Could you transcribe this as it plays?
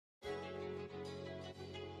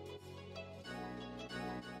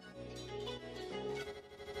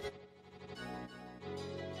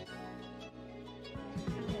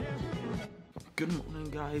Good morning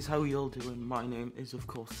guys, how you all doing? My name is of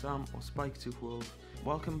course Sam or Spiketooth Wolf.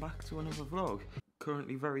 Welcome back to another vlog.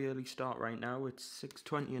 Currently very early start right now, it's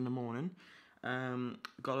 6:20 in the morning.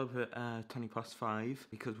 Got up at 5:20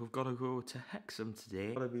 because we've got to go to Hexham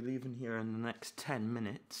today. I'll be leaving here in the next 10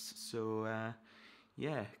 minutes, so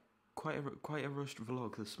yeah, quite a rushed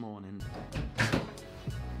vlog this morning.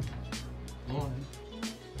 Morning.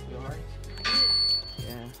 You alright?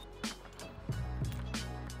 Yeah.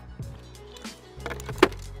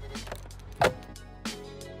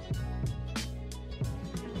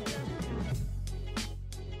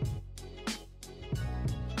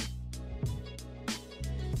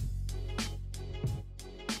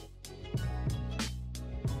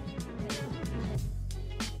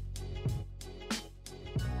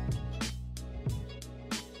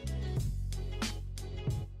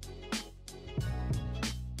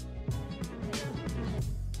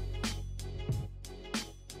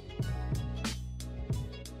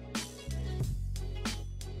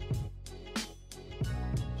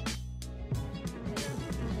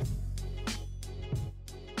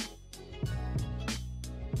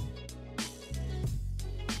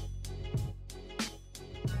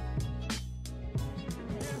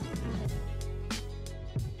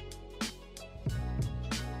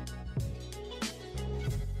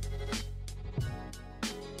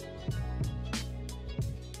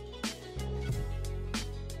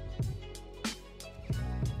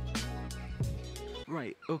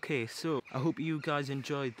 Right, okay, so I hope you guys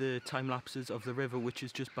enjoyed the time lapses of the river which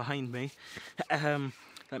is just behind me.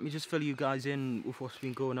 Let me just fill you guys in with what's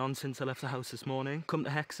been going on since I left the house this morning. Come to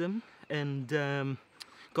Hexham and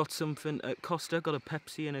got something at Costa, got a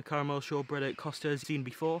Pepsi and a caramel shortbread at Costa as seen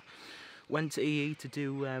before. Went to EE to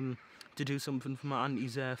do something for my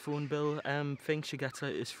auntie's phone bill thing. She gets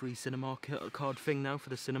like this free cinema card thing now for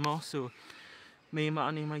the cinema, so me and my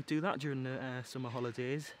auntie might do that during the summer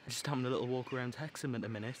holidays. Just having a little walk around Hexham at the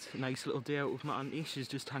minute. Nice little day out with my auntie, she's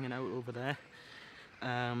just hanging out over there.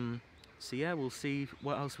 So yeah, we'll see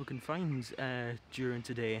what else we can find during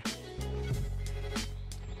today.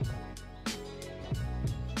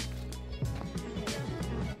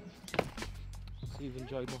 So you've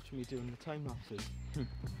enjoyed watching me doing the time lapses?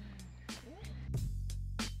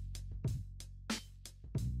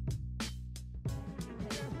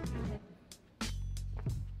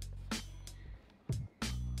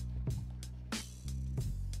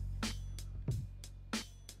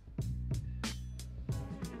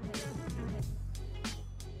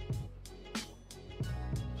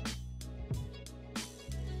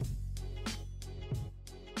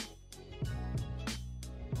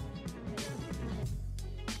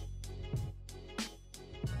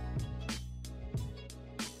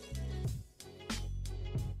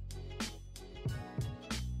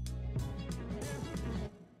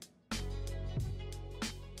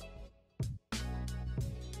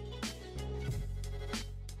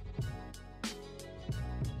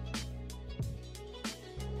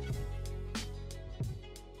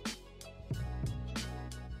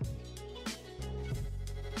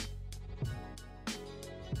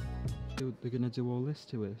 They're gonna do all this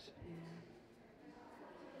to us.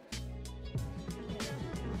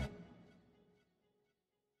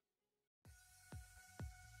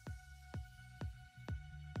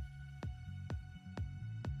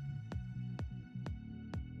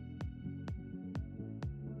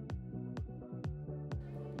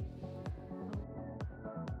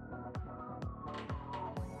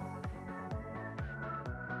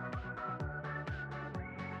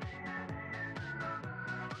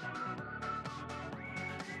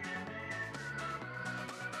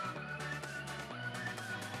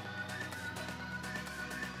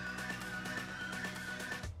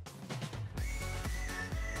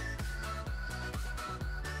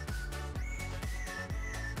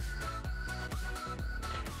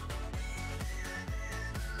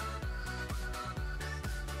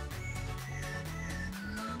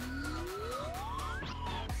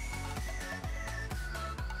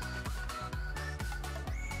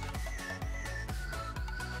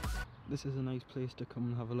 This is a nice place to come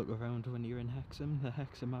and have a look around when you're in Hexham, the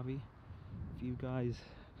Hexham Abbey, if you guys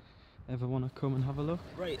ever want to come and have a look.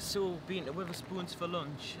 Right, so we've been to Witherspoons for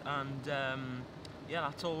lunch and yeah,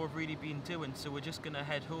 that's all we've really been doing, so we're just going to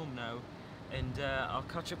head home now and I'll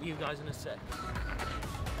catch up with you guys in a sec.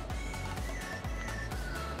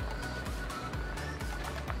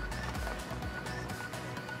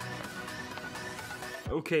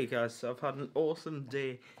 Okay guys, so I've had an awesome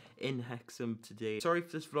day in Hexham today. Sorry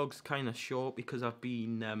if this vlog's kind of short because I've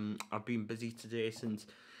been busy today since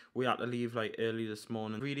we had to leave like early this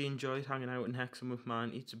morning. Really enjoyed hanging out in Hexham with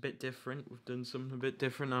man. It's a bit different. We've done something a bit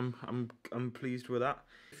different. I'm pleased with that.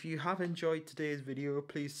 If you have enjoyed today's video,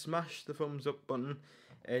 please smash the thumbs up button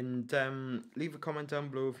and leave a comment down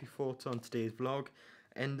below with your thoughts on today's vlog.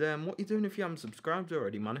 And what you're doing if you haven't subscribed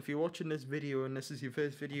already, man. If you're watching this video and this is your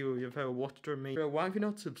first video you've ever watched from me, why have you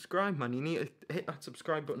not subscribed, man? You need to hit that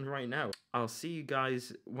subscribe button right now. I'll see you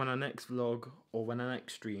guys when I next vlog or when I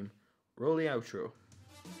next stream. Roll the outro.